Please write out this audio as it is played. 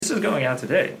This is going out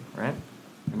today, right?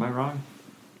 Am I wrong?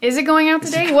 Is it going out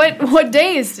today? What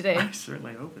day is today? I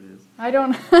certainly hope it is. I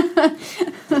don't...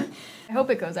 I hope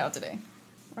it goes out today.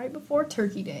 Right before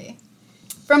Turkey Day.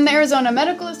 From the Arizona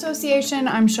Medical Association,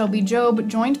 I'm Shelby Job,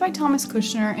 joined by Thomas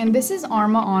Kushner, and this is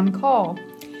ARMA On Call.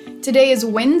 Today is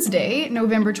Wednesday,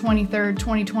 November 23rd,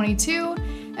 2022,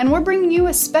 and we're bringing you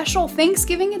a special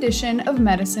Thanksgiving edition of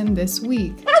Medicine This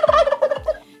Week.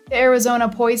 The Arizona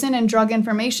Poison and Drug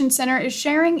Information Center is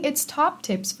sharing its top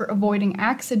tips for avoiding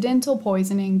accidental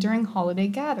poisoning during holiday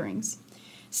gatherings.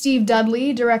 Steve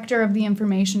Dudley, director of the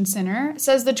Information Center,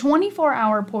 says the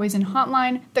 24-hour poison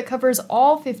hotline that covers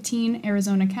all 15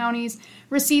 Arizona counties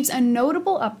receives a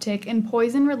notable uptick in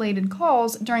poison-related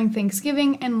calls during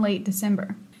Thanksgiving and late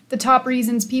December. The top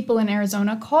reasons people in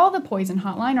Arizona call the poison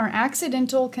hotline are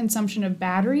accidental consumption of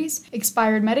batteries,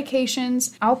 expired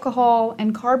medications, alcohol,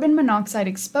 and carbon monoxide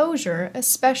exposure,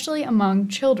 especially among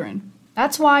children.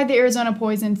 That's why the Arizona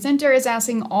Poison Center is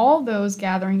asking all those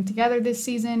gathering together this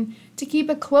season to keep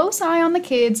a close eye on the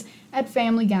kids at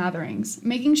family gatherings,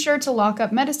 making sure to lock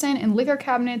up medicine in liquor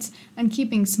cabinets and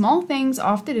keeping small things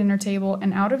off the dinner table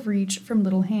and out of reach from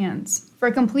little hands. For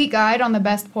a complete guide on the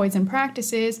best poison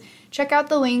practices, check out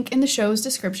the link in the show's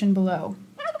description below.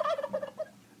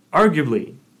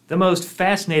 Arguably, the most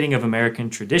fascinating of American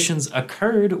traditions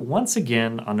occurred once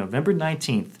again on November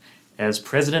 19th as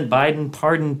President Biden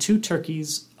pardoned 2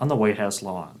 turkeys on the White House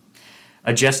lawn.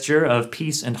 A gesture of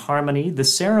peace and harmony, the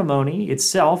ceremony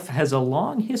itself has a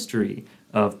long history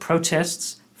of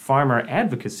protests, farmer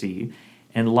advocacy,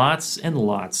 and lots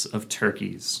of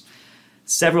turkeys.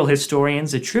 Several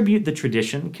historians attribute the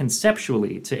tradition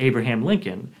conceptually to Abraham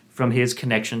Lincoln from his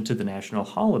connection to the national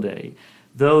holiday,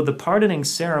 though the pardoning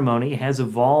ceremony has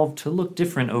evolved to look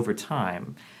different over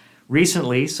time.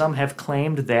 Recently, some have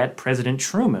claimed that President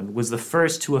Truman was the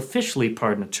first to officially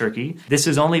pardon a turkey. This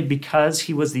is only because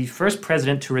he was the first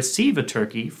president to receive a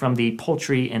turkey from the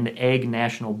Poultry and Egg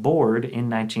National Board in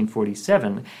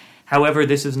 1947. However,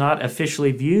 this is not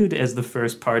officially viewed as the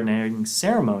first pardoning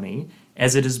ceremony,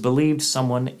 as it is believed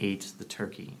someone ate the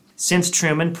turkey. Since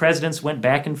Truman, presidents went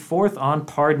back and forth on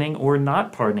pardoning or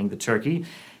not pardoning the turkey.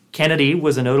 Kennedy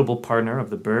was a notable partner of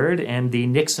the bird, and the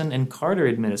Nixon and Carter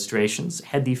administrations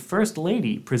had the First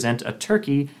Lady present a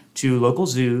turkey to local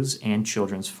zoos and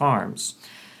children's farms.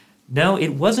 No,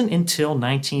 it wasn't until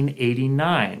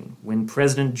 1989 when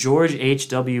President George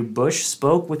H.W. Bush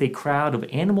spoke with a crowd of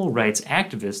animal rights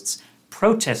activists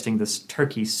protesting this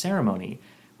turkey ceremony,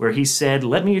 where he said,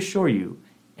 "Let me assure you,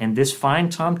 and this fine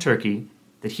tom turkey,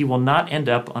 that he will not end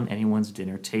up on anyone's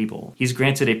dinner table." He's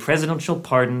granted a presidential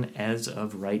pardon as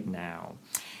of right now.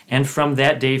 And from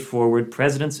that day forward,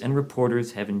 presidents and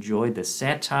reporters have enjoyed the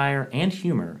satire and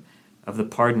humor of the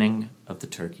pardoning of the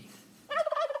turkey.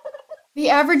 The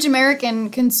average American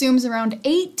consumes around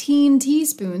 18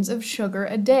 teaspoons of sugar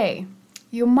a day.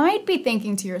 You might be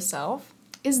thinking to yourself,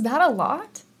 is that a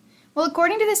lot? Well,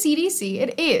 according to the CDC,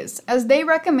 it is, as they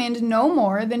recommend no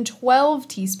more than 12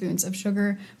 teaspoons of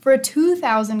sugar for a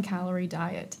 2,000-calorie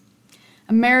diet.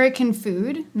 American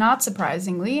food, not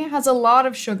surprisingly, has a lot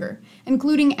of sugar,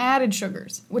 including added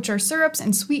sugars, which are syrups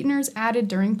and sweeteners added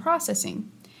during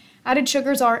processing. Added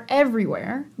sugars are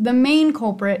everywhere, the main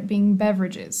culprit being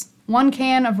beverages. 1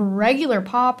 can of regular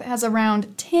pop has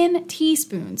around 10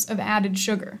 teaspoons of added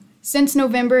sugar. Since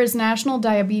November is National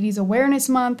Diabetes Awareness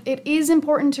Month, it is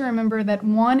important to remember that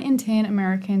 1 in 10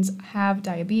 Americans have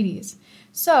diabetes.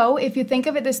 So, if you think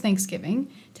of it this Thanksgiving,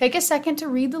 take a second to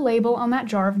read the label on that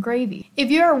jar of gravy. If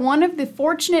you are one of the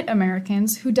fortunate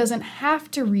Americans who doesn't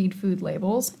have to read food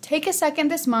labels, take a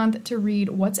second this month to read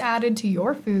what's added to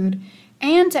your food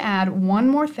and to add one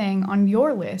more thing on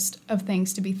your list of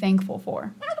things to be thankful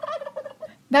for.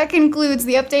 That concludes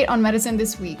the update on Medicine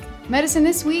This Week. Medicine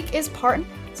This Week is part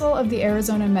of the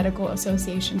Arizona Medical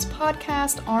Association's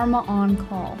podcast, ARMA On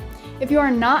Call. If you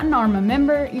are not an ARMA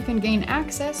member, you can gain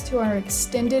access to our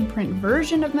extended print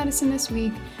version of Medicine This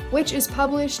Week, which is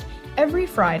published every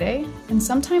Friday and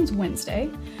sometimes Wednesday,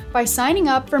 by signing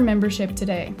up for membership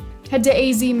today. Head to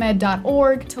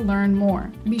azmed.org to learn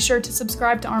more. Be sure to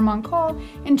subscribe to ARMA On Call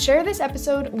and share this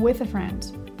episode with a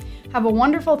friend. Have a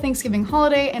wonderful Thanksgiving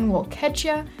holiday, and we'll catch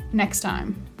ya next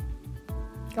time.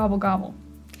 Gobble, gobble.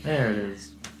 There it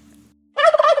is.